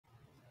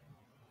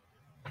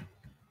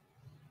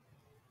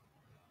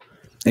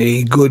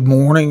Hey, good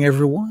morning,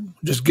 everyone.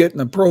 Just getting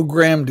the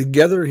program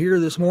together here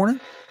this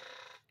morning.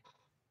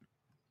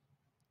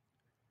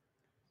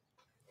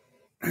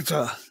 It's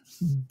a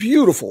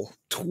beautiful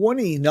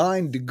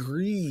 29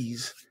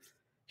 degrees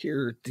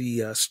here at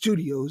the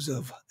studios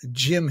of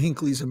Jim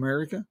Hinckley's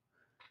America.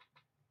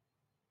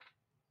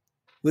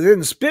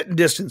 Within spitting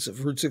distance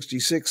of Route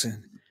 66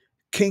 in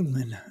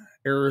Kingman,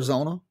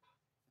 Arizona.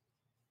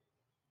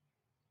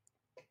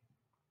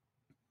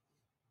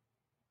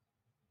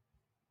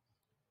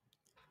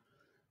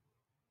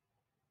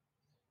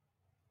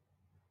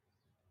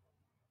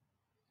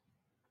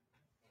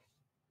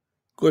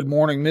 Good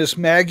morning, Miss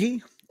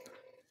Maggie.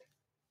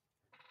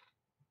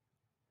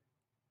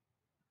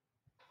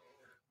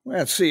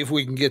 Let's see if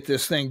we can get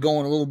this thing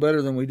going a little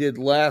better than we did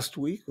last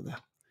week with a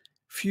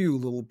few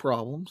little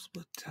problems,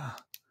 but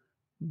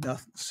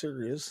nothing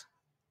serious.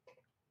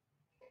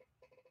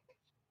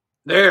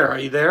 There, are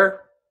you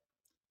there?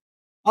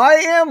 I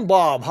am,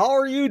 Bob. How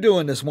are you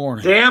doing this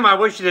morning? Damn, I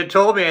wish you'd have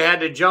told me I had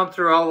to jump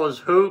through all those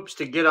hoops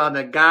to get on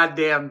the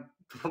goddamn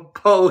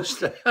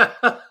post.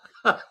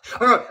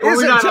 Are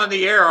we not on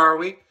the air, are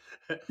we?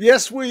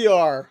 Yes, we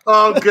are.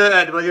 Oh,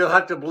 good. Well, you'll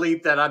have to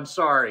bleep that. I'm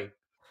sorry.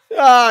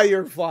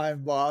 You're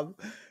fine, Bob.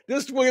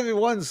 Just give me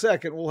 1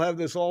 second. We'll have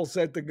this all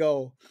set to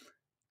go.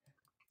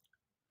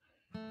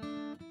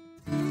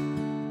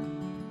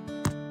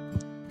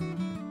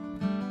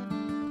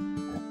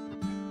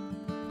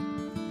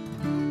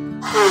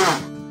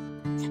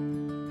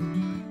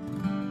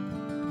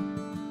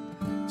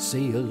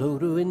 Say hello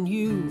to a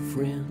new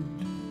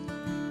friend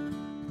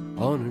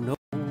on an old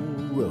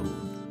road.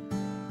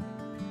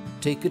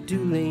 Take a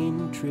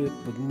 2-lane trip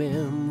of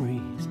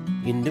memories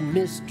into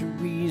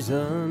mysteries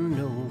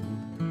unknown.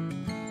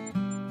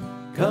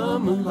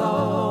 Come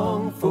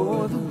along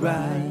for the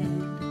ride.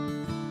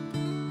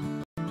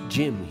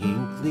 Jim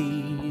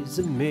Hinckley's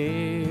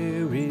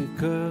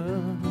America.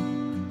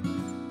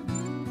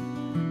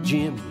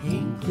 Jim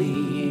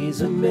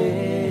Hinckley's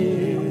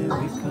America.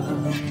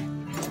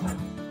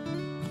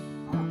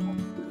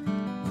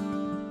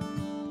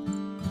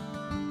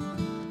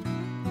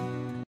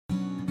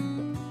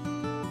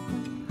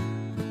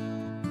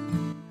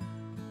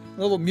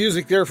 A little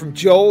music there from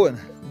Joe and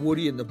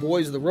Woody and the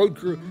boys of the road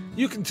crew.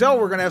 You can tell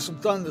we're going to have some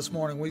fun this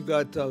morning. We've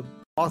got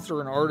author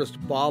and artist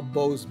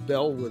Boze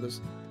Bell with us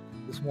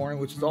this morning,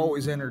 which is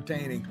always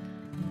entertaining.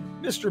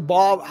 Mr.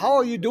 Bob, how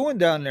are you doing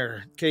down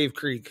there at Cave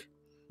Creek?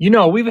 You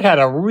know, we've had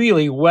a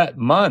really wet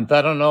month.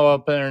 I don't know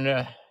up there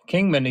in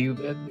Kingman.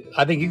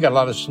 I think you got a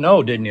lot of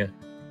snow, didn't you?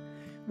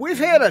 We've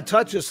had a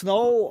touch of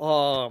snow,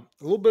 a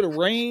little bit of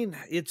rain.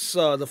 It's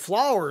the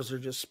flowers are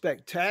just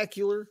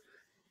spectacular,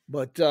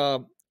 but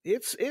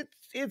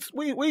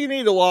we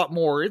need a lot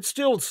more. It's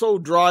still so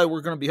dry. We're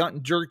going to be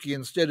hunting jerky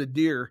instead of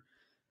deer,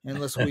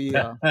 unless we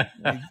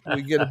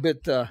get a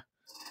bit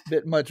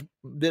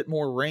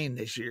more rain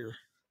this year.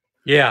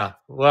 Yeah.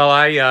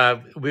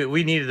 Well,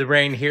 we needed the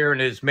rain here,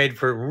 and it's made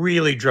for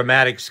really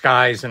dramatic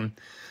skies. And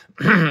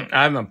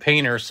I'm a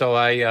painter, so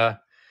I've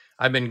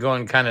been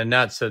going kind of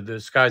nuts. So the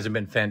skies have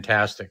been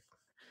fantastic.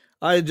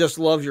 I just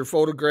love your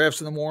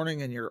photographs in the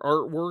morning and your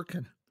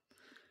artwork,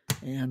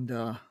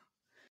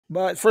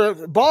 but for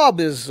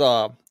Bob is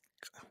kind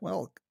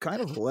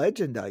of a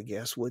legend, I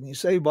guess, wouldn't you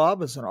say,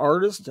 Bob? As an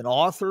artist, an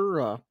author,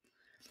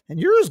 and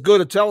you're as good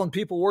at telling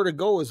people where to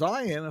go as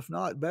I am, if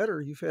not better.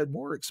 You've had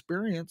more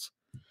experience.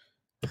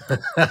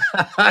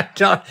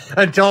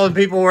 I'm telling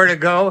people where to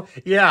go.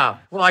 Yeah.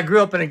 Well, I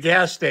grew up in a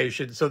gas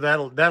station, so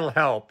that'll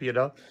help, you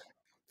know.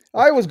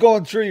 I was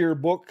going through your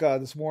book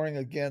this morning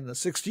again, The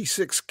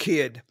 66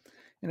 Kid.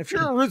 And if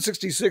you're a Route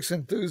 66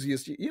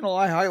 enthusiast,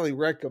 I highly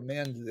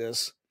recommend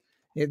this.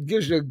 It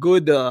gives you a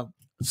good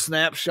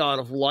snapshot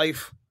of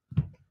life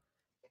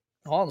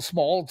on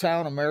small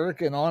town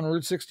America and on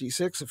Route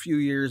 66 a few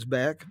years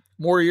back,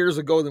 more years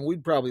ago than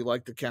we'd probably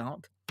like to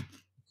count.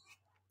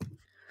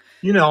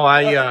 You know,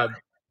 I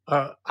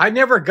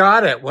never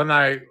got it when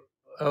I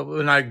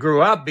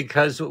grew up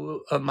because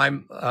my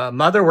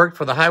mother worked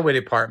for the highway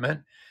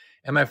department,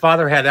 and my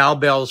father had Al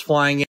Bells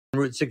flying in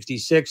Route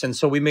 66, and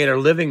so we made our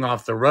living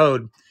off the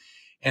road.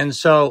 And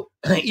so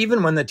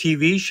even when the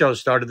TV show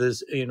started,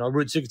 this,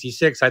 Route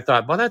 66, I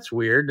thought, well, that's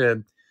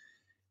weird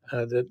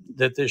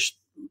that this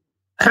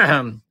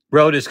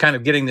road is kind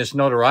of getting this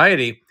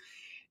notoriety.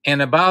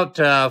 And about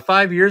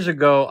 5 years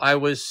ago,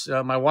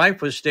 my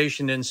wife was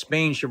stationed in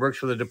Spain. She works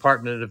for the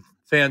Department of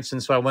Defense.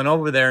 And so I went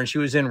over there, and she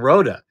was in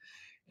Rota.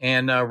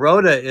 And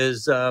Rota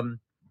is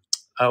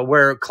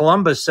where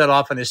Columbus set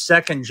off on his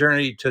second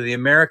journey to the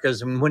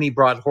Americas, and when he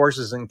brought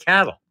horses and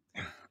cattle.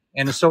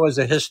 And so as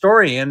a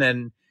historian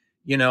and,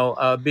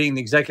 being the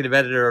executive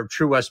editor of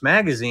True West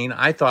magazine,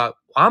 I thought,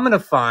 I'm going to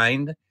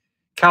find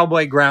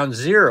Cowboy Ground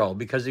Zero,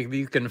 because if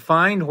you can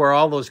find where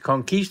all those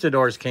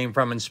conquistadors came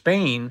from in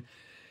Spain,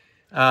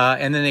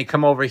 and then they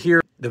come over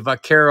here, the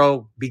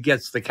vaquero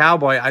begets the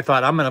cowboy, I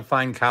thought, I'm going to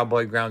find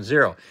Cowboy Ground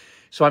Zero.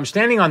 So I'm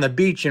standing on the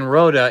beach in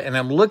Rota, and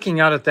I'm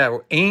looking out at that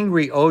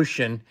angry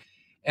ocean,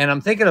 And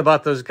I'm thinking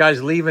about those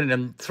guys leaving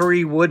in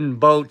 3 wooden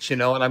boats,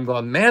 and I'm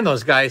going, man,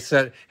 those guys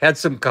had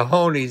some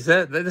cojones.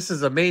 This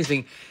is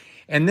amazing.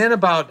 And then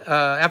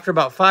after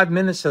about 5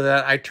 minutes of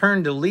that, I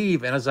turned to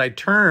leave, and as I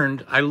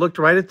turned, I looked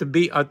right at the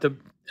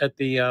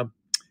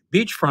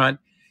beachfront,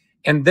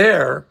 and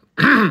there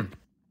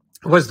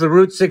was the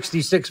Route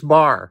 66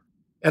 bar.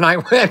 And I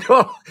went,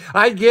 oh,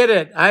 I get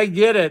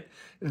it.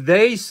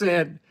 They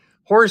sent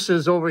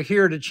horses over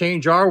here to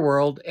change our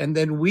world, and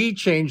then we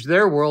changed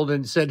their world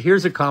and said,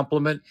 here's a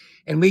compliment,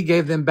 and we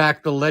gave them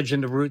back the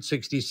legend of Route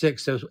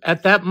 66. So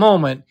at that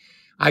moment,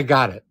 I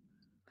got it.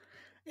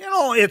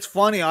 It's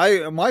funny.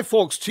 My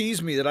folks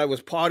teased me that I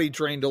was potty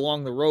trained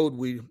along the road.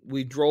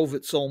 We drove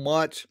it so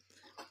much,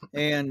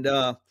 and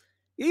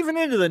even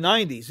into the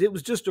 90s, it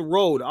was just a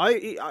road.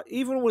 I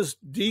even was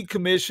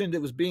decommissioned.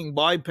 It was being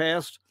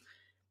bypassed.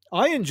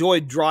 I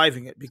enjoyed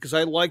driving it because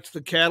I liked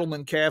the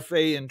Cattleman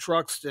Cafe in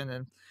Truxton,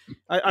 and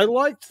I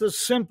liked the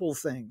simple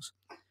things.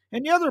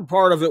 And the other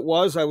part of it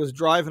was I was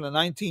driving a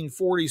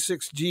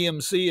 1946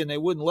 GMC, and they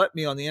wouldn't let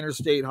me on the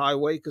interstate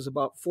highway because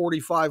about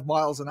 45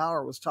 miles an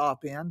hour was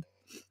top end.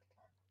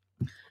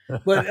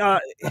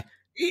 But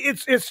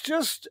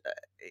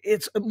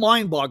it's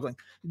mind-boggling.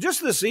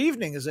 Just this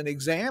evening, as an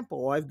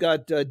example, I've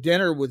got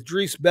dinner with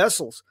Dries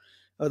Bessels,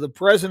 the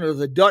president of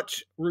the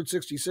Dutch Route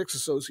 66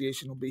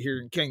 Association, will be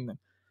here in Kingman.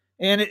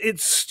 And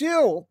it's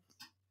still,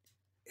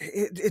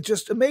 it's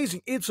just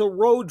amazing. It's a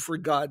road, for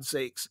God's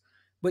sakes,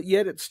 but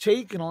yet it's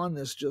taken on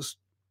this just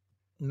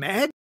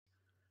mad.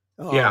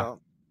 Yeah.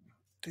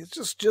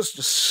 It's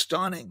just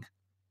stunning.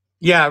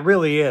 Yeah, it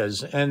really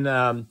is. And,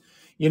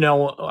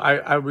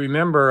 I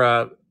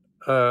remember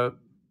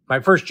my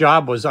first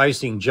job was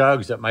icing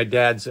jugs at my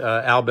dad's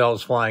Al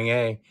Bell's Flying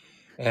A.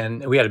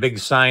 And we had a big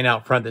sign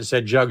out front that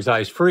said jugs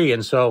ice free.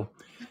 And so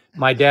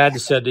my dad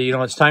said,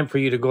 it's time for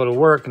you to go to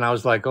work. And I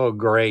was like, oh,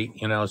 great.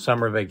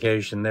 Summer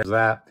vacation, there's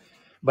that.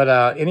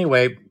 But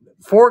anyway,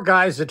 4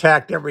 guys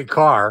attacked every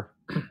car.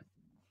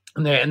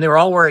 And they were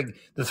all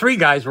the 3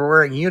 guys were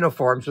wearing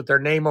uniforms with their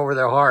name over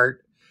their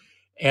heart.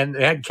 And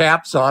they had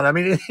caps on. I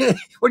mean,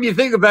 when you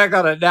think back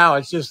on it now,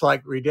 it's just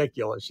like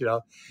ridiculous,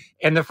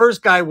 And the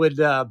first guy would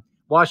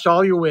wash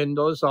all your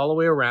windows all the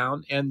way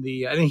around. And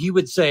he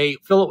would say,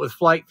 fill it with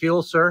flight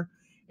fuel, sir.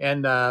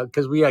 And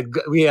because we had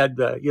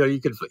you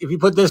could, if you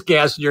put this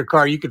gas in your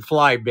car, you could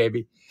fly,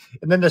 baby.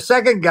 And then the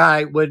second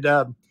guy would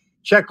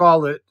check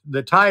all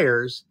the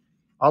tires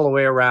all the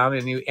way around,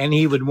 and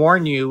he would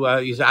warn you.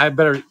 He said, I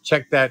better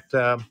check that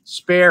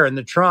spare in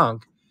the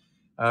trunk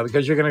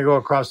because you're going to go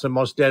across the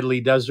most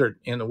deadly desert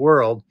in the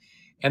world.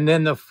 And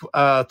then the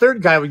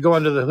third guy would go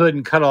under the hood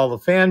and cut all the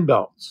fan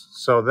belts.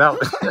 So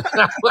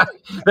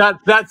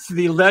that's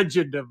the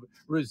legend of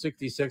Route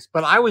 66.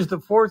 But I was the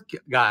 4th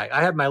guy.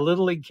 I had my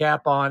Little League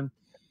cap on.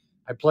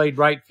 I played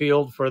right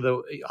field for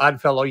the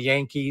Oddfellow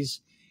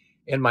Yankees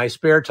in my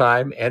spare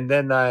time. And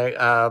then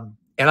I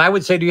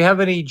would say, do you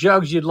have any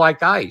jugs you'd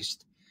like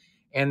iced?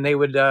 And they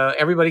would,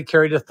 everybody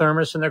carried a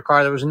thermos in their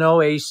car. There was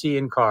no AC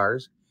in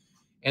cars.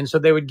 And so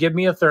they would give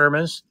me a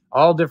thermos,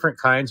 all different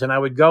kinds. And I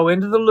would go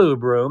into the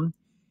lube room.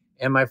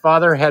 And my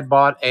father had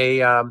bought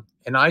an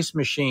ice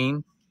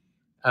machine,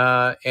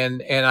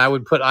 and I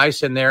would put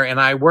ice in there,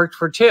 and I worked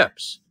for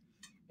tips,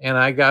 and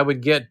I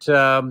would get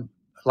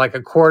like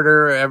a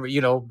quarter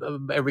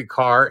every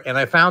car, and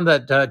I found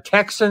that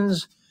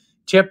Texans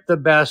tip the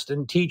best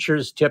and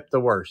teachers tip the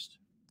worst.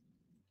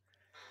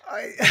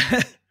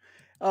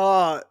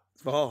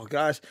 Oh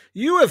gosh,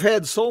 you have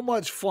had so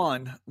much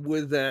fun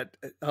with that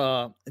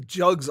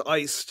jugs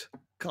iced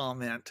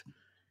comment.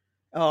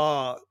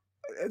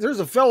 There's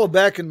a fellow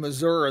back in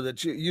Missouri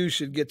that you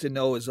should get to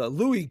know is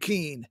Louis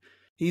Keene.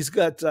 He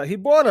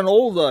bought an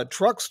old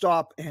truck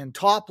stop and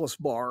topless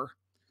bar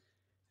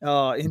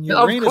in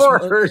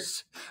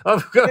Uranus.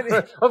 Of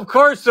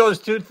course, those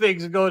two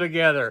things go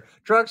together.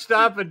 Truck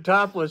stop and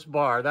topless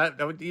bar.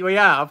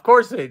 Yeah, of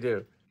course they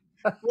do.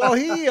 Well,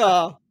 he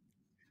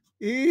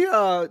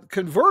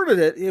converted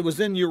it. It was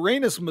in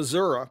Uranus,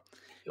 Missouri.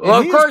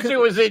 Well, of course it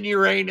was in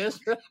Uranus.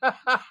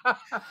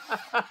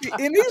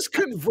 And he's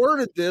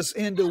converted this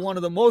into one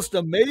of the most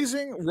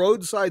amazing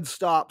roadside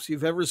stops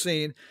you've ever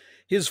seen.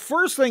 His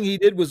first thing he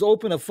did was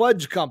open a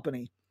fudge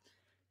company.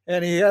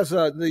 And he has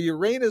the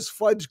Uranus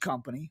Fudge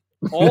Company.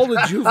 All the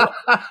juvenile.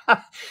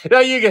 No,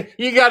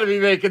 you got to be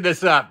making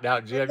this up now,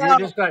 Jim.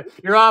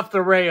 You're off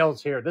the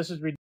rails here. This is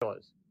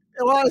ridiculous.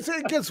 Well, I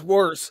think it gets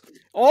worse.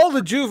 All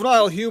the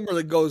juvenile humor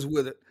that goes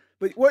with it.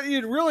 But what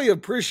you'd really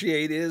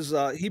appreciate is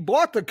he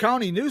bought the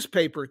county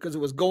newspaper because it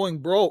was going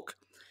broke.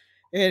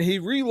 And he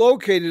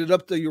relocated it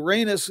up to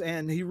Uranus,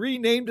 and he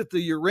renamed it the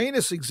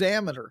Uranus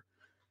Examiner.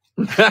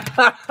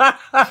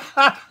 I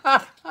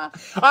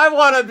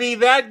want to be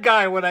that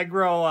guy when I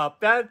grow up.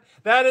 That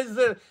is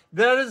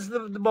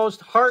the most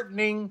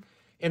heartening,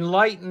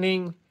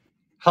 enlightening,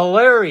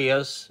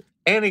 hilarious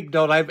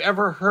anecdote I've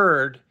ever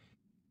heard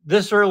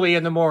this early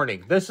in the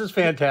morning. This is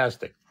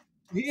fantastic.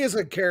 He is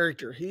a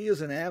character. He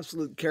is an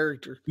absolute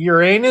character.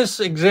 Uranus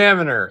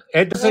Examiner.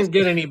 It doesn't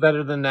get any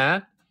better than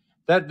that.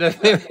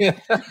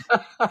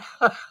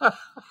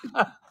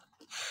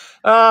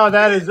 Oh,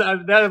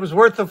 that was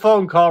worth the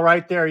phone call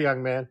right there,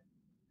 young man.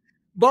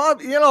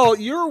 Bob,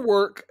 your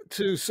work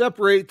to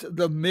separate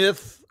the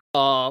myth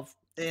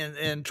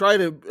and try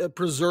to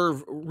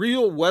preserve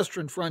real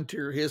Western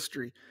frontier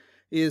history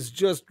is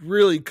just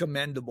really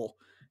commendable.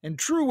 And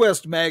True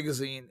West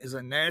magazine is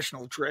a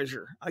national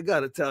treasure. I got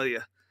to tell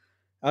you,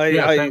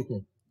 Yeah, I, thank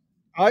you.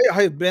 I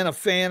have been a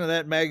fan of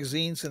that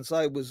magazine since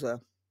I was,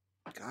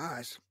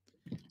 gosh,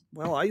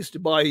 well, I used to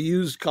buy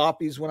used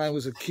copies when I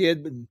was a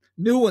kid, and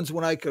new ones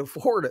when I could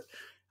afford it.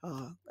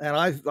 And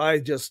I've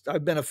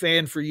been a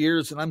fan for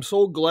years, and I'm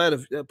so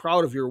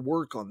proud of your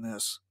work on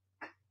this.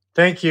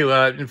 Thank you.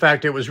 In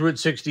fact, it was Route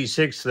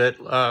 66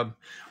 that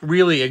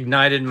really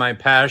ignited my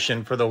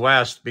passion for the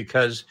West,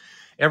 because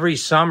every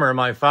summer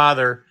my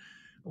father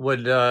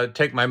would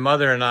take my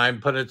mother and I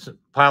and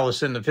pile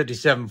us in the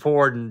 57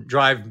 Ford and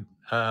drive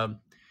to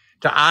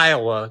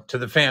Iowa to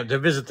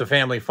visit the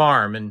family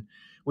farm. And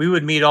we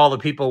would meet all the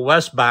people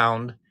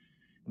westbound.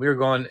 We were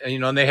going,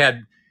 and they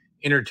had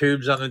inner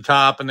tubes on the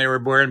top, and they were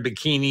wearing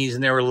bikinis,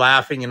 and they were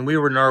laughing, and we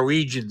were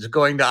Norwegians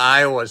going to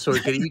Iowa so we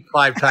could eat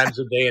 5 times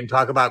a day and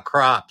talk about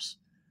crops.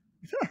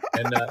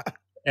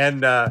 And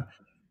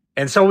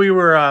so we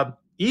were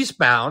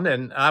eastbound,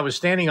 and I was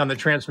standing on the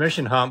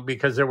transmission hump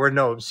because there were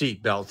no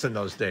seat belts in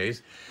those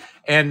days.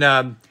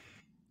 And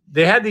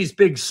they had these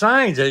big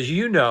signs, as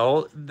you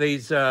know, they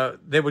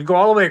would go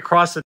all the way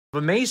across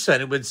the mesa,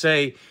 and it would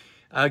say,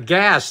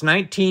 gas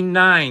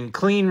 19.9,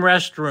 clean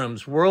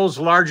restrooms, world's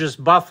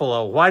largest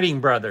buffalo, Whiting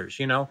Brothers.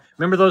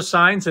 Remember those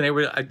signs? And they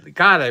were, I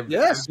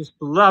just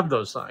love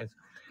those signs.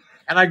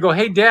 And I go,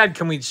 hey, Dad,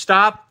 can we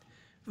stop?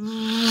 We'd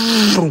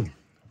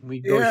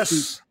go.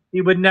 Yes.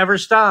 He would never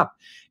stop.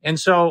 And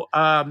so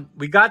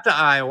we got to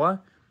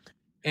Iowa,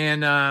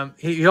 and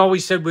he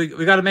always said, we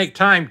got to make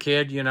time,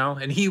 kid.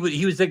 And he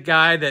was the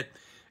guy that,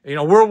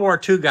 World War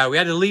II guy. We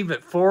had to leave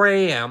at 4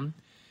 a.m.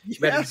 Yes.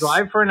 We had to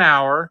drive for an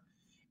hour.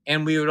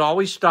 And we would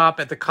always stop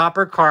at the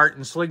Copper Cart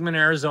in Seligman,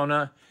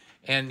 Arizona,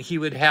 and he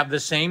would have the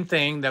same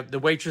thing. The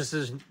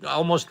waitresses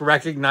almost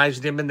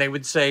recognized him, and they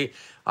would say,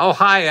 oh,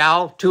 hi,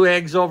 Al, 2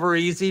 eggs over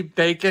easy,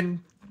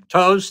 bacon,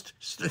 toast,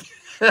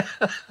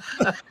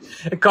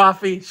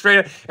 coffee, straight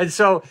up. And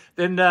so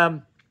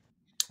then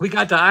we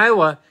got to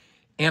Iowa,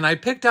 and I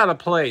picked out a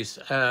place.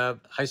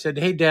 I said,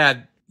 hey,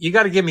 Dad, you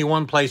got to give me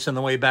one place on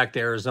the way back to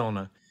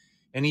Arizona.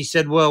 And he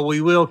said, well, we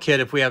will,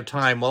 kid, if we have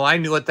time. Well, I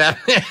knew what that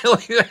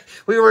meant.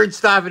 We weren't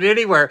stopping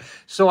anywhere.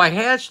 So I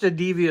hatched a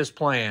devious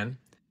plan.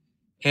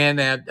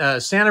 And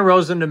at Santa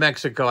Rosa, New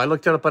Mexico, I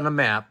looked it up on the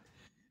map.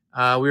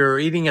 We were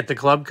eating at the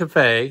Club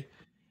Cafe.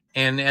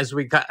 And as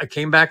we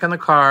came back on the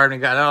car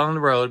and got out on the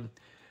road,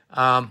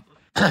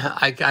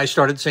 I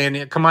started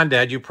saying, come on,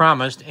 Dad, you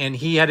promised. And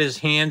he had his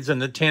hands in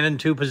the 10 and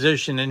 2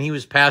 position, and he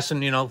was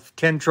passing,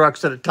 10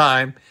 trucks at a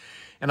time.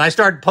 And I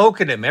started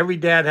poking him. Every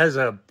dad has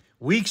a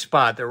weak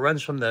spot that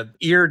runs from the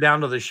ear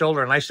down to the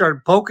shoulder. And I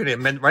started poking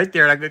him and right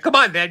there. And I go, come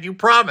on, Dad, you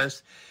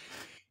promised.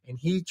 And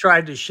he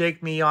tried to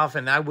shake me off,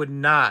 and I would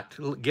not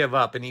give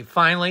up. And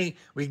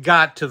we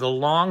got to the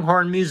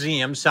Longhorn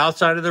Museum, south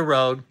side of the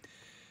road,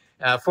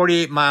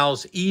 48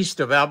 miles east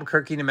of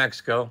Albuquerque, New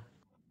Mexico.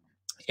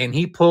 And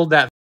he pulled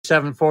that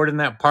 7 Ford in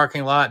that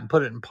parking lot and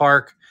put it in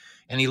park.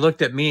 And he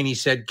looked at me and he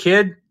said,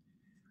 kid,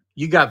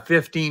 you got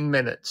 15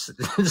 minutes.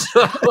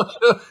 So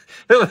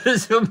it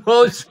was the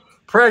most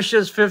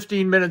precious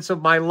 15 minutes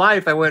of my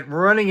life. I went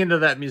running into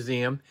that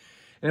museum,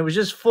 and it was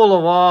just full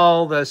of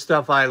all the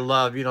stuff I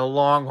love,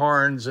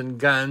 longhorns and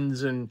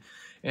guns and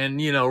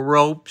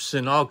ropes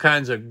and all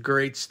kinds of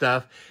great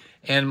stuff.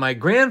 And my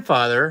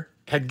grandfather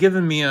had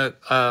given me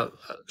a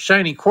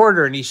shiny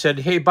quarter, and he said,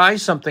 hey, buy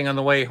something on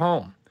the way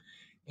home.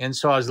 And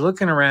so I was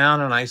looking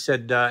around, and I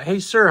said, hey,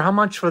 sir, how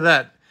much for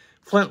that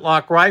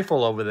flintlock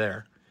rifle over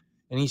there?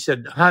 And he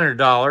said,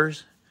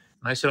 $100.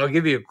 And I said, I'll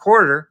give you a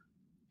quarter.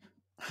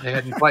 I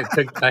hadn't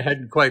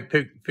quite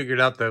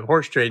figured out the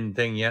horse trading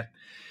thing yet.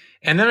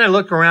 And then I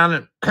looked around,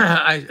 and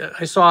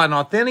I saw an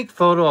authentic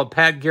photo of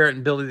Pat Garrett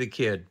and Billy the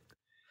Kid.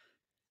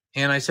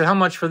 And I said, how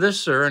much for this,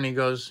 sir? And he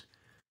goes,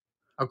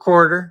 a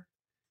quarter.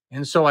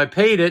 And so I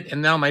paid it.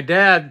 And now my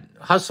dad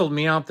hustled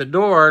me out the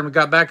door, and we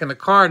got back in the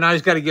car. Now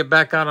he's got to get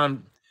back out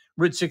on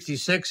Route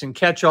 66 and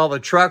catch all the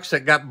trucks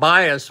that got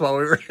by us while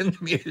we were in the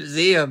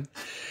museum.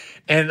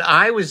 And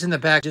I was in the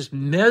back just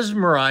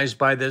mesmerized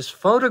by this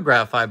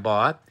photograph I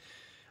bought.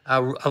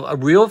 A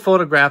real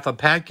photograph of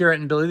Pat Garrett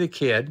and Billy the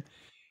Kid.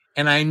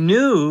 And I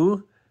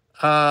knew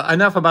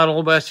enough about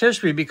Old West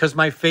history because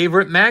my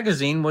favorite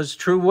magazine was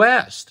True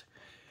West.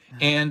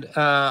 And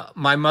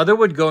my mother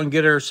would go and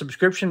get her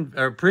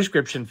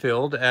prescription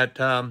filled at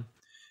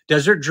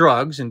Desert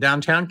Drugs in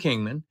downtown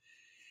Kingman.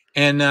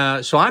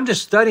 And so I'm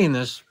just studying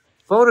this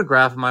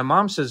photograph. And my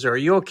mom says, are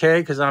you okay?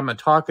 Because I'm a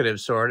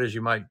talkative sort, as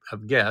you might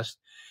have guessed.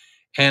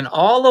 And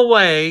all the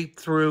way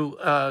through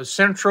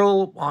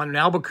Central on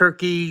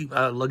Albuquerque,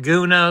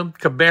 Laguna,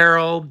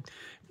 Cabero,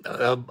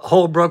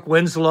 Holbrook,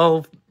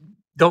 Winslow,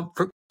 don't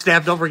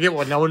forget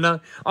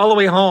Winona, all the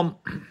way home,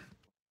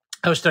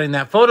 I was studying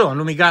that photo. And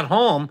when we got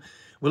home,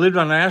 we lived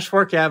on Ash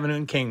Fork Avenue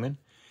in Kingman.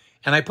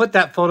 And I put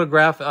that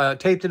photograph,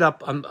 taped it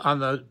up on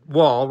the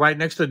wall right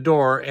next to the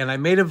door. And I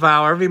made a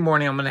vow every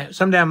morning.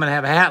 Someday I'm going to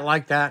have a hat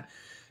like that.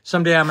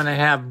 Someday I'm going to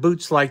have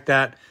boots like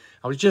that.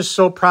 I was just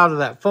so proud of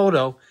that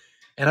photo.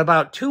 And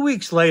about 2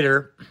 weeks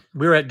later,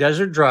 we were at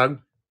Desert Drug,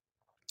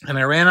 and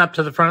I ran up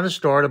to the front of the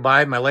store to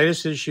buy my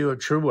latest issue of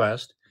True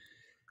West.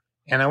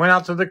 And I went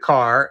out to the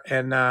car,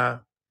 and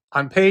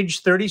on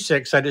page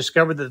 36, I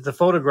discovered that the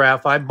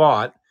photograph I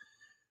bought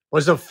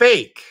was a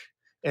fake,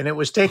 and it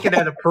was taken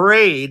at a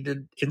parade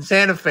in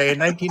Santa Fe in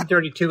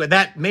 1932. And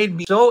that made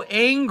me so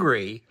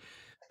angry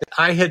that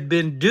I had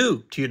been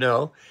duped, you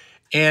know.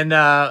 And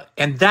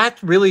that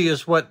really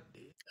is what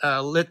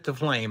lit the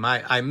flame.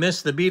 I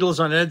miss the Beatles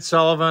on Ed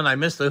Sullivan. I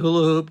miss the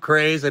hula hoop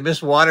craze. I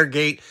miss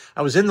Watergate.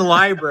 I was in the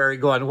library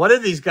going, what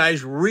did these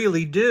guys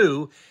really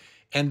do?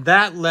 And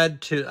that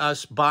led to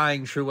us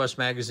buying True West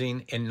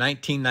magazine in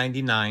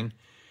 1999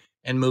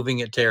 and moving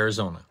it to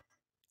Arizona.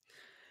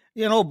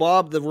 You know,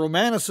 Bob, the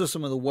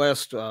romanticism of the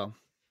West, oh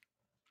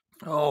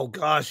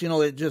gosh, you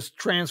know, it just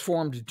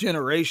transformed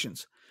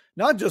generations,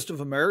 not just of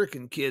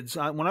American kids.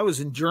 When I was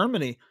in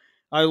Germany,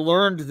 I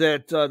learned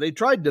that they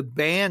tried to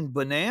ban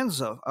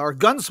Bonanza or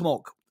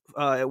Gunsmoke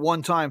at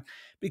one time,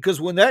 because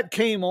when that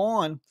came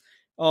on,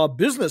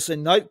 business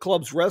in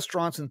nightclubs,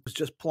 restaurants, and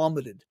just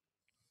plummeted.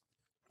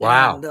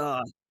 Wow.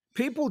 And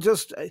people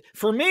just,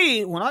 for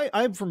me, when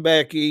I'm from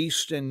back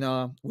east,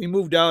 and we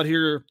moved out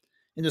here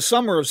in the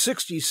summer of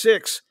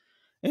 '66,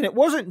 and it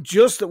wasn't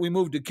just that we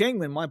moved to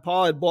Kingman. My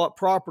pa had bought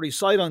property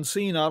sight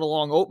unseen out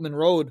along Oatman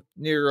Road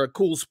near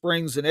Cool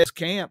Springs and Ed's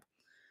Camp.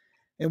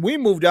 And we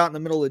moved out in the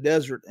middle of the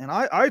desert. And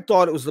I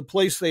thought it was the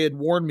place they had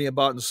warned me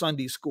about in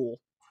Sunday school.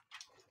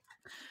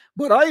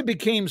 But I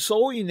became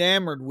so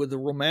enamored with the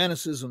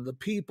romanticism, the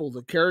people,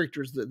 the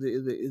characters,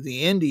 the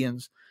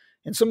Indians,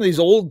 and some of these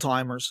old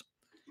timers.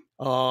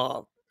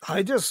 I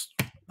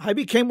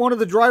became one of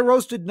the dry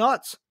roasted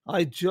nuts.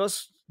 I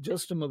just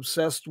am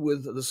obsessed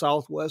with the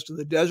Southwest and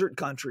the desert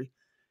country.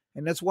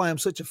 And that's why I'm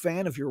such a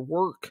fan of your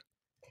work.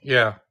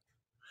 Yeah.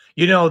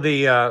 You know,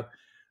 the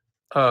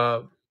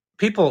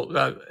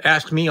people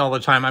ask me all the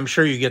time, I'm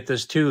sure you get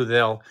this too.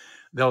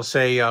 They'll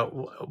say,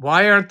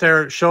 why aren't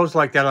there shows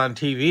like that on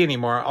TV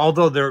anymore?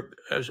 Although there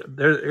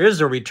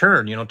is a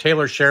return, you know,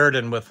 Taylor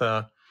Sheridan with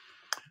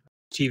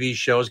TV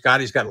shows. God,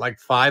 he's got like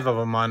 5 of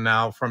them on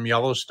now, from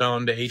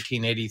Yellowstone to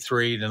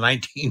 1883 to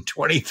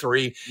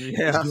 1923.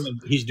 Yeah.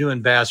 He's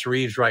doing Bass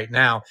Reeves right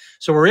now.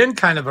 So we're in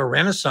kind of a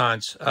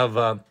renaissance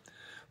of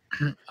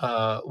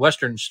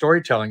Western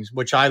storytelling,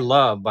 which I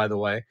love, by the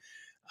way.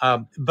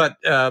 But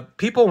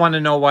people want to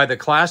know why the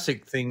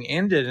classic thing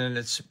ended, and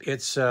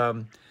it's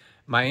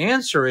my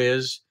answer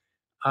is,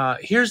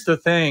 here's the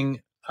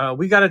thing: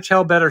 we got to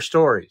tell better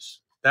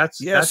stories.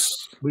 That's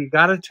we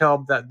got to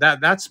tell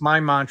that's my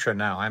mantra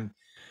now.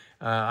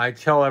 I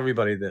tell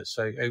everybody this.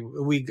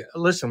 We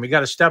got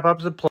to step up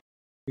to the plate.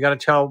 We got to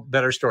tell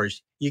better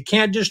stories. You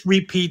can't just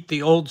repeat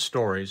the old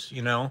stories,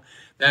 you know,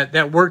 that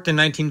worked in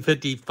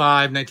 1955,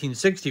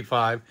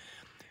 1965.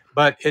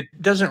 But it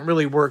doesn't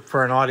really work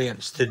for an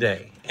audience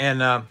today.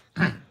 And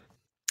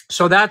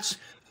so that's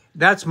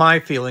my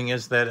feeling,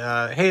 is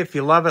that, hey, if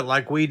you love it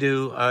like we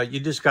do,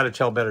 you just got to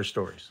tell better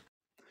stories.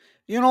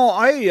 You know,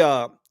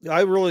 I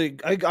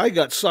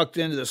got sucked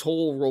into this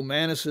whole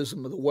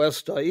romanticism of the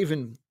West. I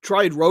even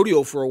tried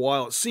rodeo for a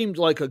while. It seemed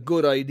like a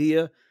good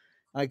idea.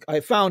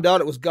 I found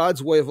out it was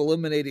God's way of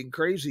eliminating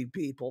crazy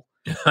people.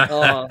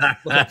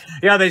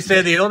 Yeah, they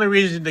say the only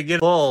reason to get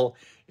a bull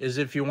is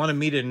if you want to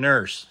meet a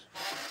nurse.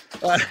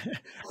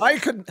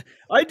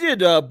 I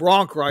did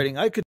bronc riding.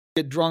 I could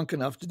get drunk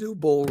enough to do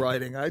bull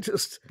riding. I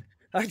just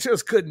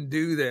couldn't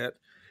do that.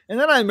 And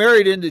then I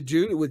married into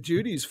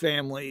Judy's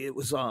family. It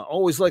was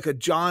always like a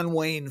John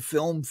Wayne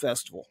film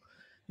festival.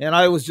 And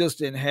I was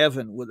just in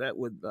heaven with that.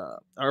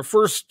 Our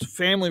first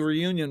family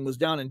reunion was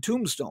down in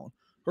Tombstone.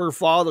 Her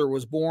father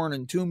was born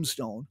in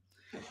Tombstone.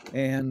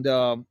 And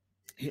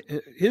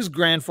his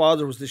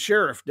grandfather was the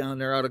sheriff down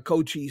there out of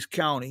Cochise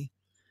County.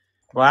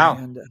 Wow.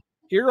 And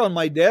here on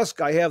my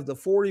desk, I have the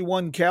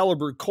 .41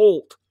 caliber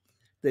Colt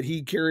that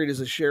he carried as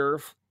a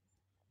sheriff.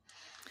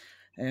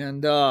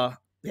 And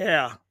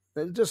yeah,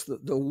 just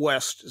the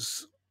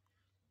West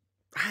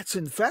that's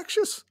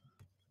infectious,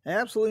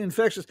 absolutely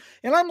infectious.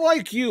 And I'm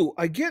like you,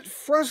 I get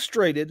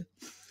frustrated.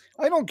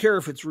 I don't care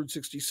if it's Route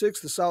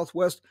 66, the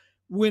Southwest,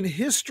 when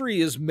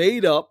history is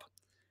made up,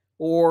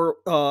 or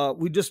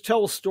we just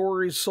tell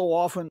stories so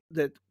often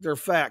that they're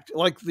fact,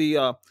 like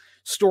the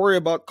story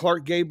about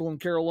Clark Gable and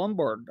Carol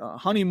Lombard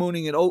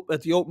honeymooning at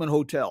the Oatman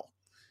Hotel.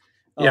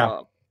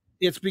 Yeah.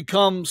 It's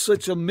become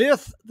such a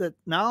myth that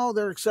now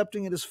they're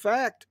accepting it as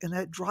fact, and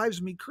that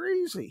drives me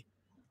crazy.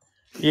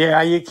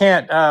 Yeah, you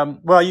can't.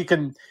 Well, you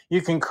can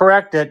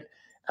correct it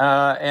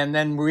and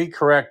then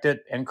recorrect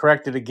it and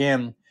correct it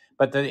again.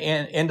 But at the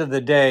end of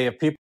the day, if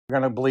people are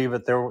going to believe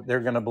it, they're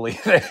going to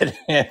believe it.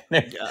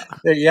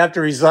 You have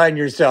to resign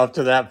yourself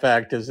to that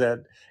fact. Is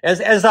that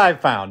as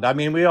I've found? I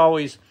mean, we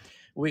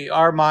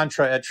our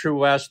mantra at True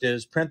West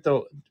is print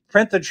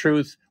the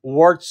truth,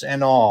 warts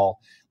and all.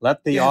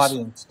 Let the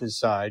audience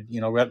decide.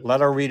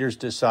 Let our readers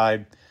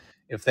decide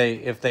if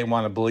they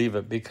want to believe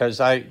it. Because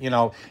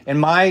in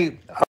my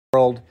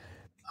world,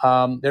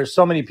 there's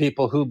so many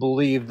people who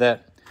believe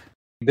that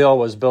Bill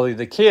was Billy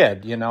the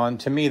Kid. And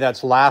to me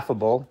that's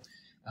laughable.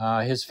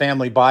 His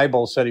family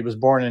Bible said he was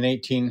born in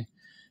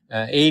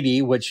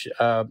 1880, which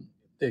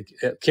the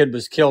kid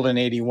was killed in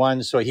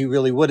 81, so he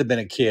really would have been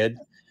a kid.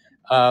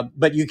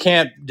 But you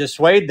can't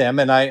dissuade them,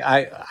 and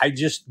I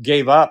just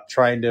gave up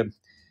trying to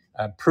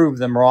prove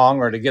them wrong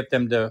or to get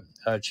them to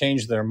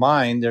change their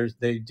mind.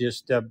 They're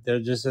just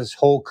this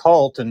whole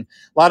cult, and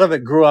a lot of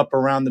it grew up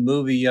around the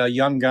movie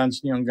Young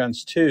Guns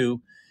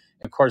 2.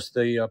 Of course,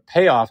 the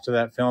payoff to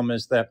that film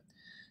is that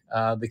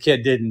the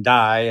kid didn't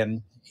die,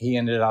 and he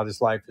ended out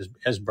his life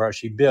as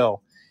Brushy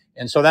Bill.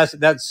 And so that's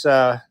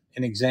an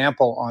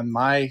example on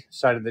my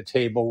side of the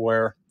table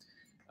where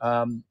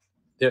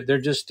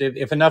they're just,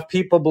 if enough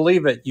people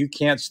believe it, you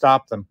can't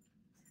stop them.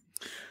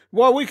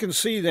 Well, we can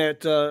see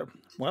that.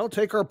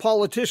 Take our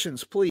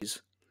politicians,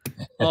 please.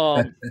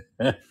 Hey,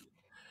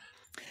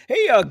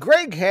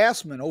 Greg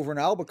Hassman over in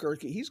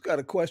Albuquerque, he's got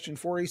a question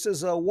for you. He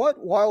says,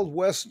 what Wild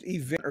West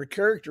event or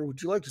character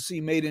would you like to see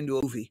made into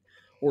a movie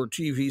or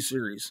TV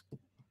series?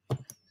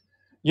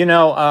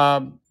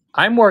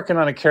 I'm working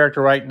on a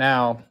character right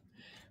now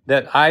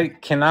that I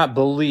cannot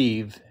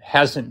believe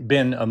hasn't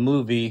been a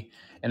movie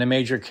and a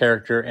major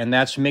character, and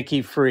that's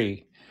Mickey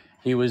Free.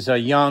 He was a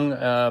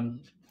young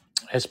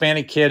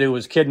Hispanic kid who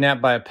was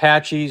kidnapped by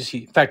Apaches.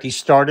 In fact, he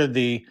started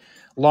the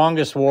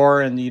longest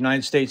war in the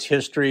United States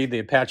history, the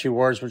Apache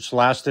Wars, which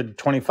lasted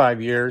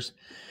 25 years.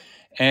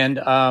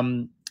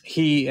 And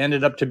he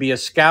ended up to be a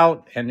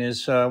scout, and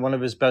one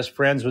of his best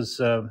friends was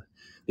the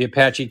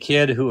Apache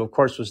kid, who, of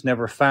course, was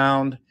never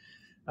found.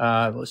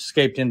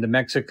 Escaped into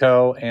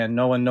Mexico, and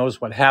no one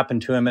knows what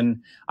happened to him.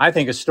 And I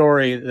think a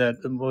story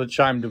which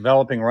I'm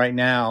developing right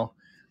now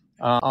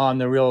on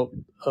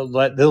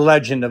the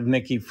legend of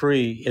Mickey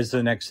Free is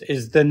the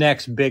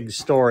next big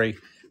story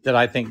that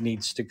I think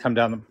needs to come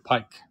down the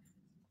pike.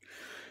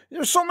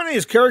 There's so many of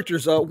his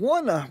characters.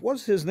 One,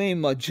 what's his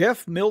name?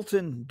 Jeff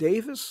Milton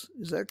Davis.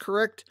 Is that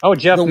correct? Oh,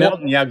 Jeff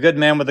Milton. Yeah, good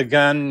man with a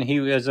gun. He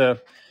was a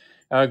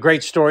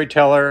great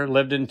storyteller.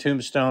 Lived in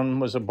Tombstone.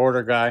 Was a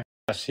border guy.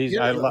 Yes,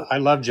 I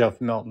love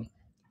Jeff Milton.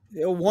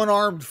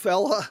 One-armed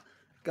fella.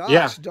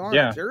 Gosh darn.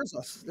 Yeah. There's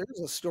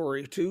a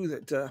story too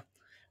that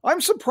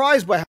I'm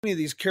surprised by how many of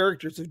these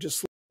characters have just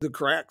slipped through the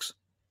cracks.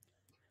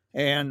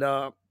 And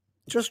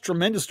just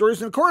tremendous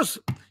stories. And of course,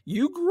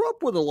 you grew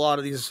up with a lot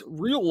of these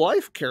real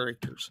life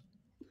characters.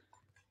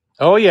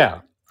 Oh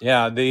yeah.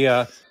 Yeah.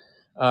 The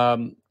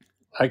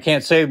I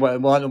can't say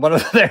one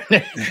of their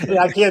names.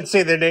 I can't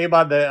say their name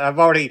on the. I've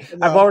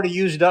already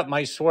used up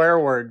my swear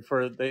word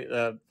for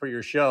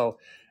your show,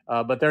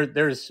 but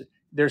there's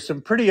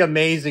some pretty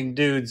amazing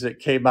dudes that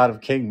came out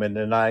of Kingman,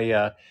 and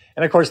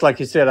and of course,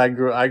 like you said, I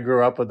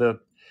grew up with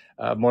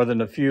more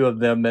than a few of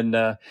them, and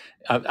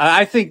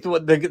I think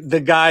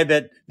the guy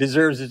that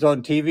deserves his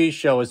own TV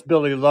show is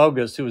Billy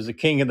Logus, who was the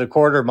king of the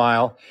quarter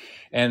mile.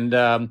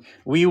 And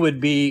we would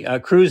be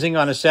cruising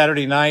on a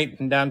Saturday night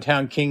in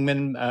downtown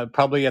Kingman,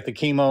 probably at the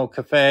Chemo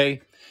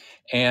Cafe.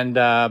 And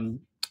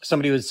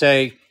somebody would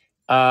say,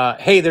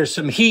 hey, there's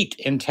some heat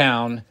in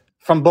town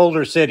from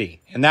Boulder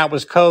City. And that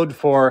was code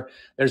for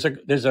there's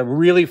a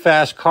really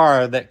fast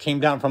car that came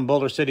down from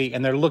Boulder City,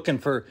 and they're looking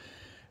for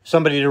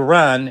somebody to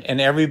run.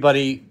 And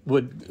everybody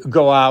would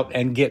go out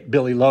and get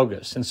Billy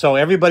Logus. And so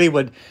everybody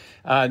would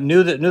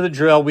knew the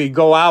drill. We'd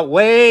go out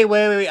way,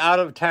 way, way out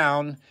of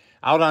town,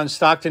 out on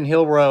Stockton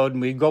Hill Road,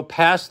 and we'd go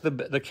past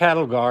the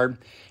cattle guard,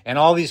 and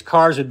all these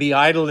cars would be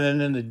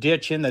idling in the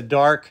ditch in the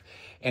dark,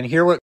 and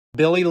here was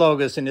Billy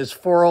Logus in his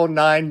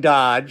 409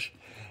 Dodge,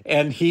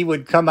 and he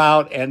would come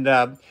out and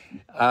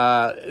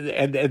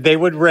they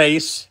would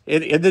race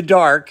in the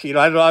dark.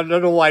 I don't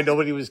know why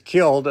nobody was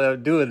killed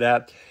doing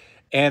that.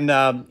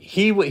 And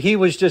he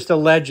was just a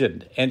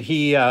legend. And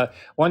he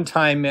one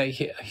time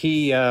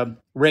he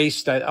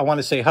raced, I want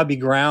to say Hubby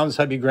Grounds.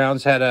 Hubby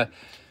Grounds had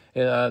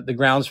the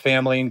Grounds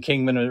family in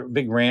Kingman are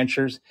big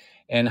ranchers,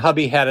 and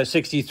Hubby had a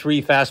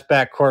 63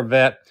 fastback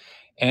Corvette,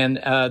 and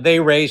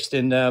they raced,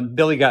 and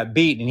Billy got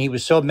beat, and he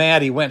was so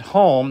mad he went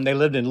home. They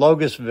lived in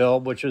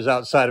Logusville, which was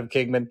outside of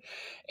Kingman,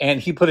 and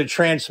he put a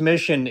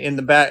transmission in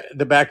the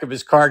back of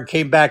his car and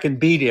came back and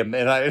beat him.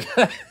 And I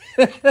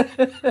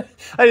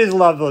I just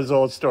love those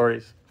old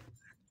stories.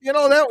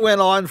 That went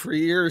on for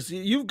years.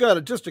 You've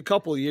got just a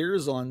couple of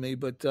years on me,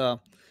 but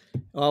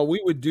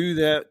we would do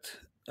that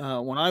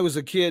when I was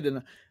a kid.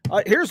 And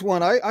here's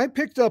one. I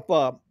picked up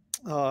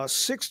a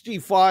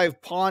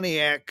 65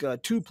 Pontiac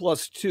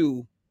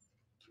 2+2.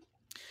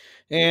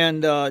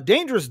 And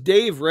Dangerous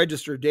Dave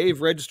Register.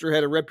 Dave Register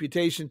had a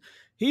reputation.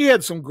 He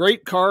had some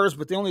great cars,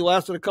 but they only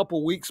lasted a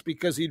couple weeks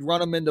because he'd run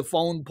them into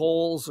phone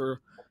poles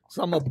or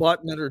some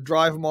abutment or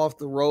drive them off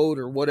the road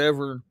or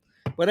whatever.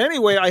 But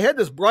anyway, I had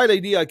this bright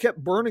idea. I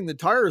kept burning the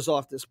tires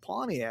off this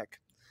Pontiac.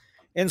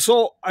 And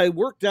so I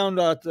worked down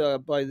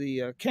by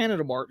the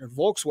Canada Mart at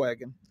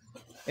Volkswagen.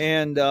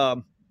 and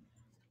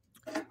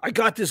I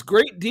got this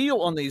great deal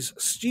on these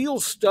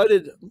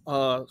steel-studded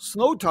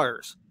snow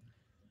tires.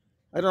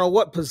 I don't know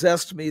what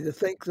possessed me to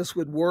think this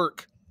would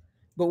work,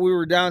 but we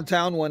were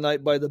downtown one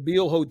night by the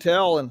Beale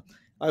Hotel, and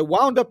I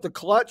wound up the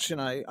clutch, and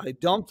I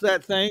dumped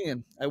that thing,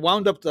 and I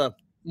wound up the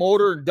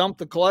motor and dumped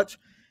the clutch,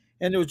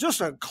 and there was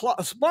just a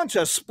bunch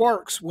of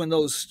sparks when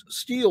those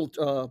steel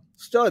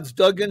studs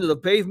dug into the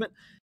pavement.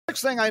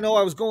 Next thing I know,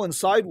 I was going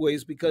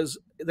sideways because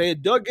they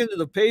had dug into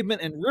the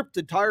pavement and ripped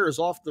the tires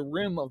off the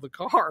rim of the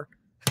car.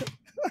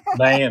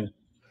 Man.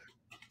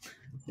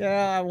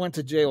 Yeah, I went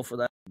to jail for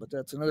that, but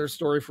that's another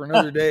story for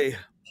another day.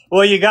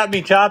 Well, you got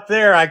me top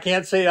there. I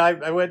can't say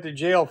I went to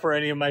jail for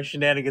any of my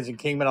shenanigans in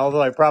Kingman,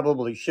 although I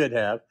probably should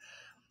have.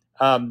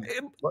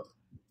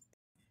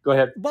 Go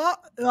ahead,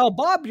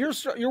 Bob.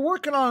 You're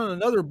working on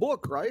another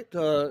book, right?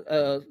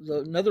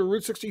 Another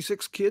Route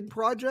 66 Kid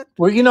project.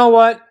 Well, you know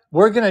what?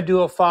 We're going to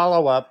do a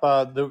follow up.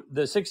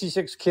 The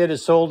 66 Kid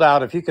is sold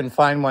out. If you can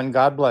find one,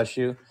 God bless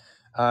you.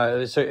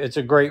 It's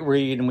a great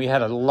read, and we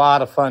had a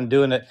lot of fun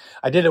doing it.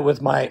 I did it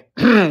with my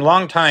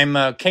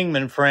longtime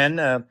Kingman friend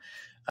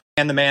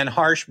and the man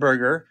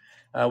Harshberger.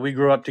 We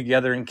grew up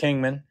together in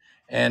Kingman,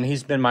 and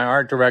he's been my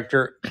art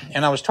director.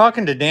 And I was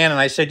talking to Dan, and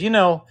I said,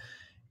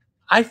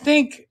 I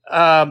think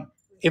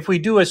if we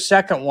do a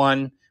second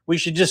one, we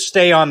should just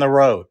stay on the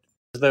road.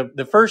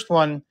 The first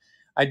one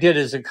I did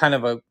is a kind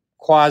of a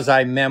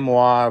quasi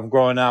memoir of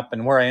growing up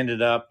and where I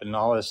ended up and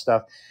all this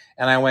stuff.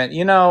 And I went,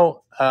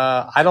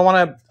 I don't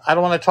want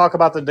to talk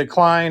about the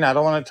decline. I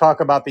don't want to talk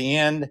about the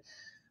end.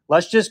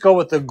 Let's just go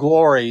with the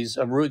glories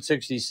of Route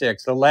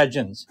 66, the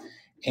legends.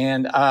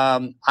 And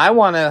I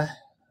want to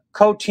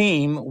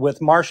co-team with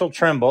Marshall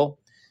Trimble,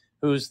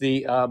 who's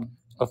the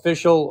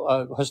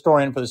official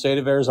historian for the state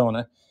of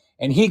Arizona.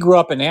 And he grew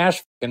up in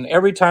Asheville. And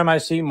every time I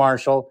see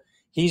Marshall,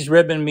 he's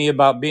ribbing me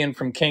about being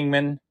from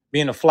Kingman,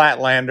 being a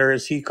flatlander,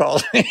 as he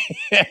calls me.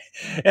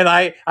 And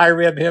I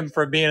rib him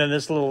for being in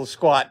this little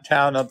squat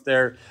town up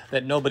there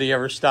that nobody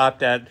ever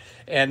stopped at.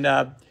 And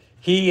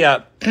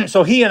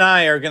so he and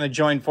I are going to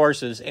join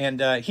forces.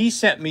 And he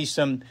sent me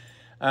some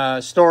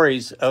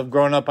stories of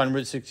growing up on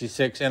Route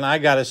 66. And I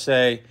got to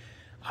say,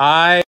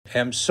 I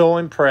am so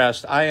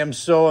impressed. I am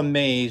so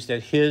amazed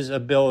at his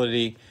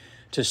ability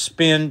to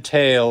spin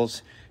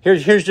tales.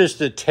 Here's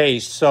just a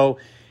taste. So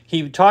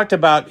he talked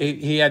about,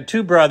 he had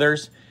two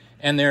brothers,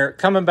 and they're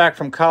coming back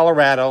from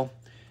Colorado,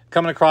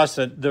 coming across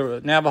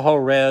the Navajo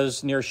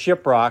Res near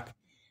Shiprock,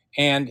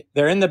 and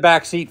they're in the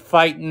back seat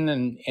fighting,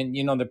 and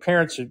the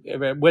parents are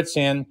at wits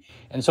end.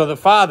 And so the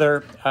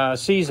father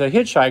sees a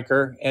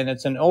hitchhiker, and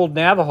it's an old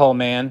Navajo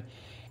man,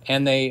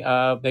 and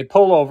they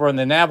pull over, and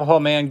the Navajo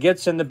man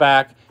gets in the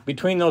back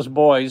between those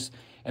boys,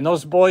 and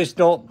those boys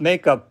don't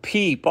make a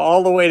peep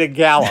all the way to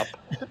Gallup.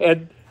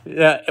 And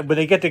when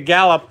they get to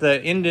Gallup,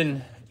 the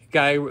Indian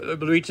guy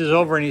reaches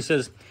over and he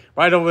says,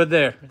 "Right over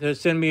there.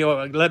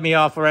 Let me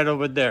off right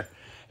over there."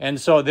 And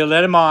so they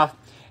let him off,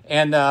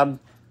 and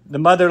the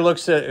mother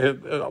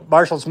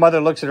Marshall's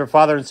mother looks at her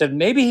father and said,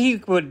 "Maybe he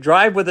would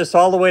drive with us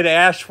all the way to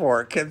Ash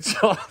Fork." And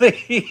so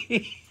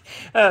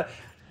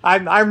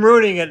I'm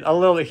rooting it a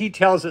little. He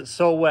tells it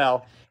so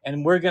well,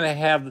 and we're going to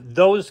have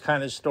those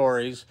kind of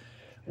stories,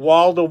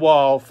 wall to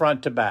wall,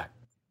 front to back.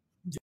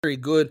 Very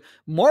good.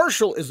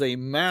 Marshall is a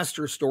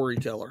master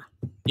storyteller.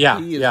 Yeah,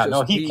 he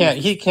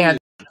can't.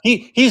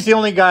 He's the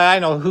only guy I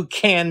know who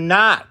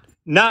cannot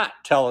not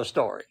tell a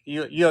story.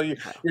 You're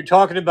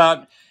talking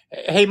about,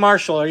 "Hey,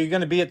 Marshall, are you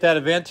going to be at that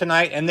event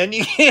tonight?" And then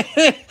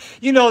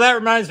that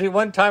reminds me.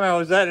 One time I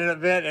was at an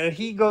event, and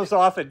he goes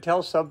off and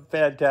tells some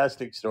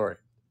fantastic story.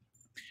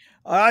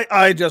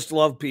 I just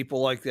love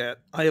people like that.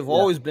 I have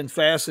always been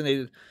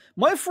fascinated.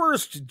 My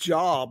first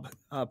job,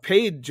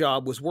 paid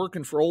job, was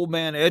working for old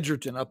man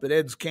Edgerton up at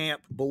Ed's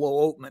Camp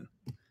below Oatman.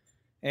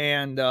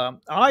 And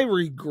I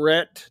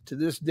regret to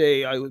this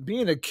day,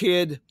 being a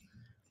kid,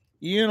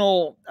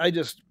 I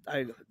just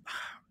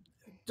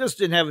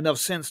didn't have enough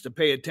sense to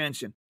pay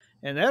attention.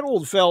 And that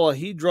old fella,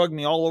 he drugged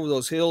me all over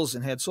those hills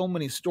and had so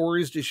many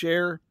stories to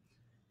share.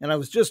 And I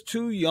was just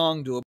too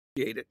young to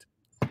appreciate it.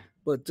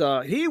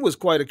 But he was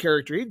quite a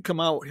character. He'd come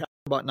out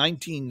about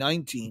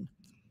 1919.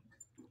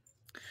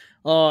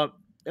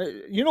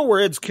 You know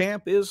where Ed's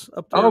Camp is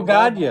up there? Oh,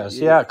 God, yes.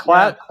 Yeah.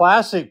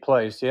 Classic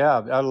place. Yeah.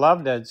 I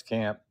loved Ed's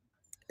Camp.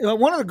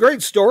 One of the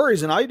great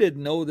stories, and I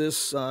didn't know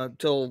this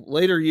till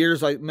later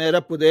years, I met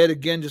up with Ed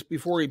again just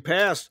before he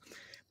passed.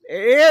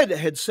 Ed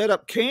had set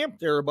up camp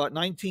there about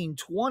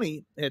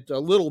 1920 at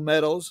Little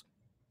Meadows.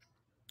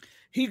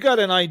 He got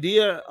an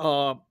idea.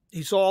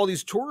 He saw all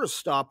these tourists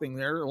stopping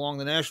there along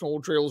the National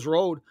Old Trails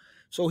Road.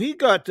 So he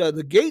got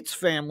the Gates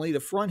family to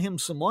front him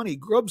some money,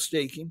 grub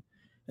stake him,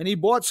 and he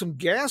bought some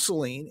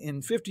gasoline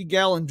in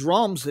 50-gallon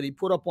drums that he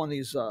put up on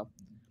these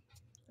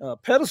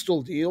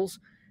pedestal deals.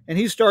 And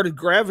he started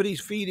gravity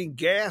feeding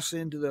gas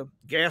into the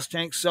gas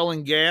tank,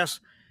 selling gas.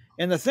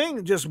 And the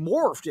thing just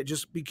morphed. It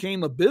just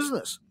became a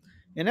business.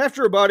 And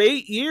after about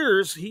 8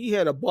 years, he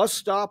had a bus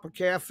stop, a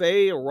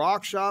cafe, a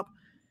rock shop.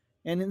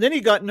 And then he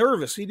got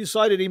nervous. He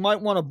decided he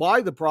might want to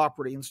buy the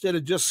property instead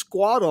of just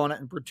squat on it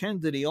and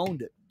pretend that he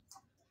owned it.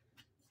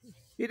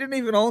 He didn't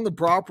even own the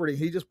property.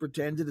 He just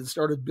pretended and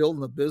started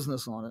building a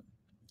business on it.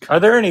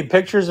 Are there any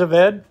pictures of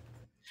Ed?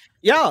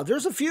 Yeah,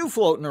 there's a few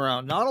floating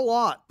around, not a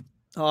lot.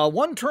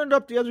 One turned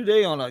up the other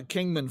day on a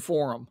Kingman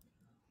forum.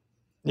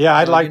 Yeah,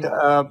 I'd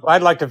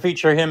like to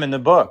feature him in the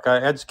book.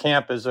 Ed's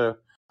camp is a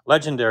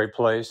legendary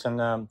place, and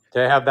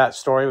to have that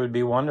story would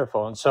be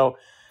wonderful. And so,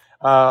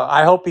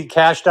 I hope he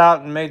cashed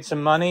out and made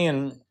some money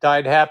and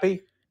died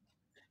happy.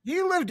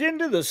 He lived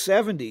into the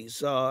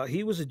 70s.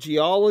 He was a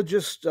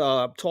geologist,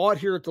 taught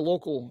here at the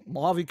local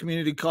Mojave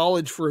Community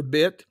College for a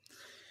bit.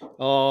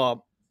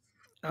 The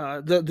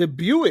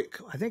Buick,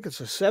 I think it's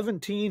a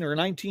 17 or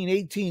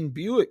 1918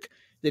 Buick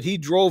that he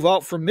drove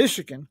out from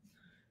Michigan.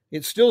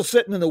 It's still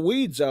sitting in the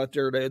weeds out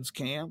there at Ed's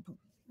camp.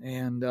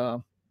 And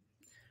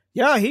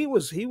yeah, he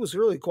was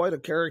really quite a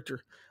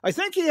character. I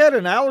think he had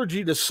an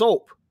allergy to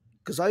soap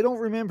because I don't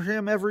remember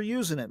him ever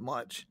using it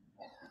much.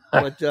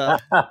 But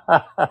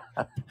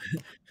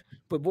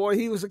but boy,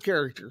 he was a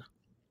character.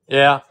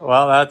 Yeah,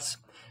 well,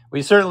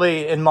 we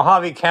certainly in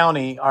Mojave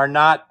County are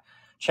not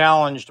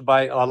challenged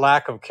by a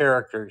lack of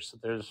characters.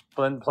 There's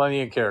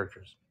plenty of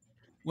characters.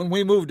 When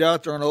we moved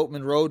out there on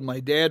Oatman Road, my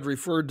dad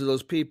referred to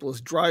those people as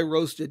dry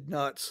roasted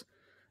nuts.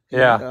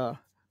 Yeah. And,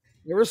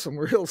 there were some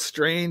real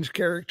strange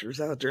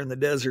characters out there in the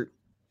desert.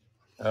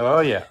 Oh,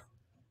 yeah.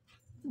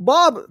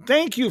 Bob,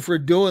 thank you for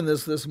doing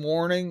this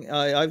morning.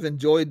 I've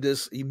enjoyed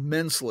this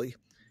immensely.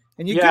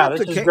 And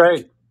this is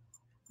great.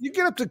 You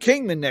get up to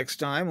Kingman next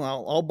time.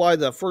 I'll buy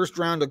the first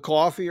round of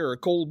coffee or a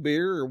cold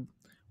beer or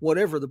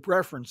whatever the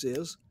preference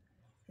is.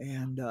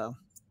 And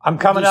I'm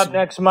coming up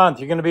next month.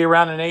 You're going to be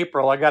around in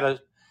April. I got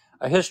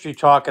a history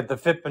talk at the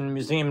Phippen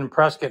Museum in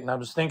Prescott, and I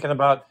was thinking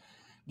about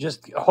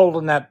just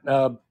holding that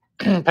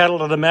pedal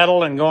to the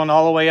metal and going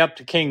all the way up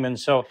to Kingman.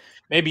 So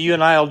maybe you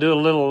and I will do a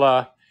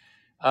little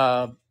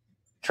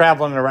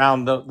traveling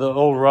around the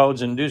old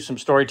roads and do some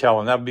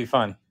storytelling. That would be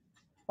fun.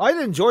 I'd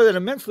enjoy that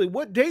immensely.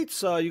 What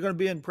dates are you going to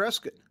be in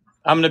Prescott?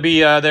 I'm going to be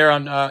there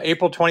on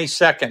April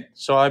 22nd.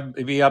 So I'll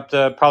be up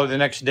to probably the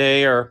next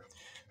day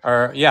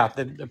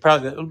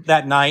probably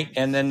that night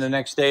and then the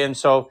next day. And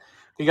so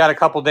you got a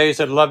couple of days,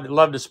 I'd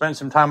love to spend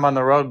some time on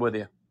the road with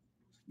you.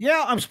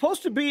 Yeah, I'm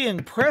supposed to be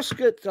in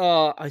Prescott.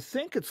 I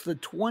think it's the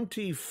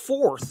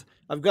 24th.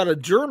 I've got a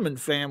German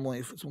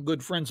family, some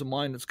good friends of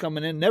mine that's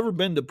coming in. Never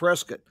been to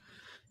Prescott.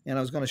 And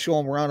I was going to show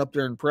them around up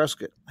there in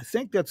Prescott. I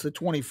think that's the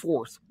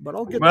 24th, but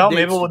I'll get. Well,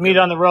 maybe we'll meet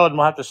on the road and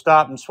we'll have to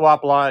stop and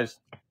swap lies.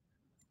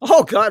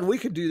 Oh God, we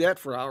could do that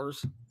for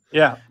hours.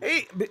 Yeah.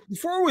 Hey,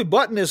 before we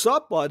button this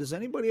up, does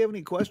anybody have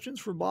any questions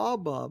for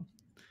Bob?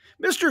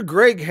 Mr.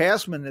 Greg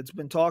Hassman that's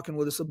been talking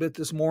with us a bit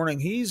this morning.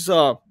 He's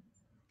a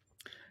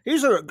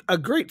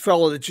great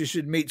fellow that you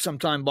should meet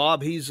sometime,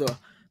 Bob. He's a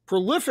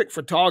prolific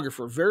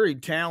photographer, very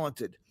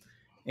talented,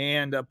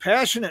 and a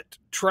passionate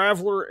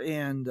traveler,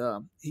 and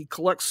he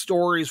collects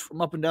stories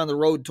from up and down the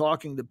road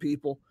talking to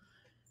people,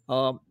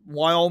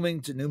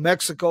 Wyoming to New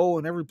Mexico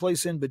and every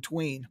place in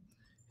between.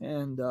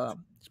 And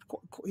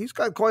he's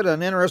got quite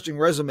an interesting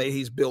resume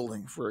he's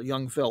building for a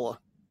young fella.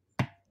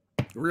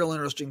 Real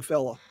interesting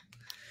fella.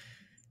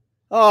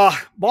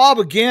 Bob,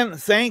 again,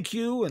 thank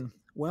you. And,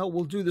 well,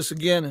 we'll do this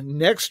again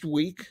next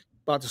week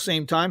about the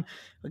same time.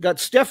 I got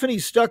Stephanie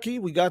Stuckey.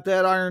 We got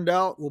that ironed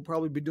out. We'll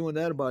probably be doing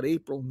that about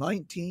April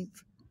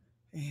 19th.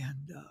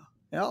 And,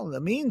 in the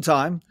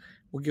meantime,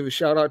 we'll give a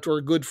shout out to our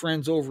good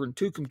friends over in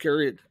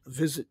Tucumcari.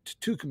 Visit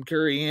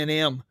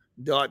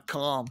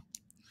tucumcarinm.com.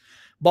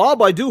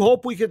 Bob, I do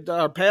hope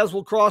our paths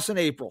will cross in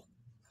April.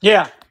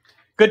 Yeah.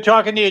 Good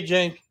talking to you,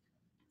 James.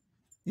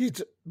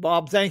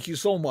 Bob, thank you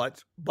so much.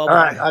 Bye-bye. All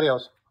right.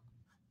 Adios.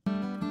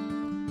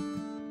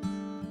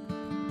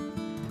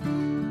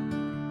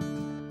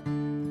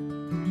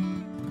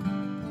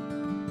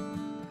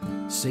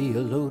 Say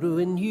hello to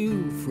a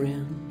new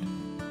friend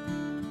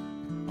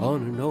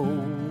on an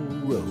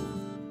old road.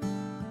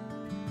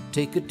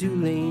 Take a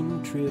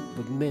 2-lane trip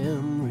of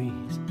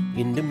memories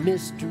into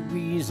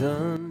mysteries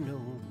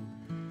unknown.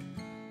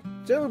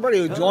 To everybody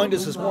who joined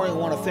us this morning, I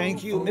want to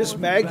thank you. Miss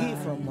Maggie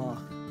from,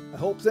 I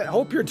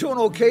hope you're doing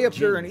okay up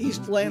there in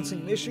East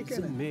Lansing,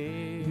 Michigan.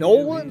 And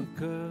Nolan,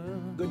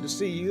 good to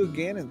see you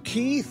again. And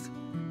Keith,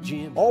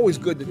 always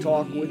good to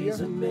talk with you.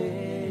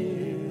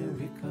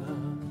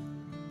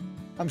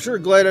 I'm sure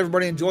glad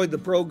everybody enjoyed the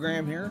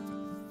program here.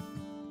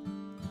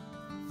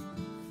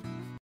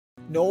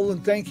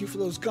 Nolan, thank you for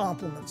those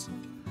compliments.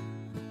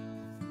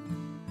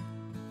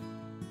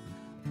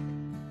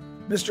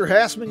 Mr.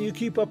 Hassman, you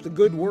keep up the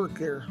good work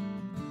there.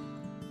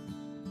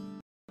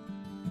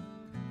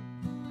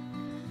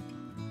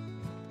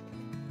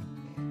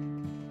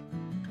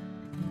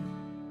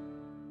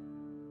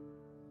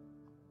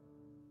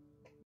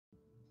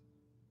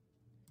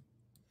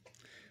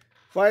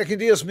 Vaya con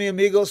Dios, mi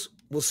amigos.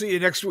 We'll see you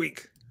next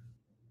week.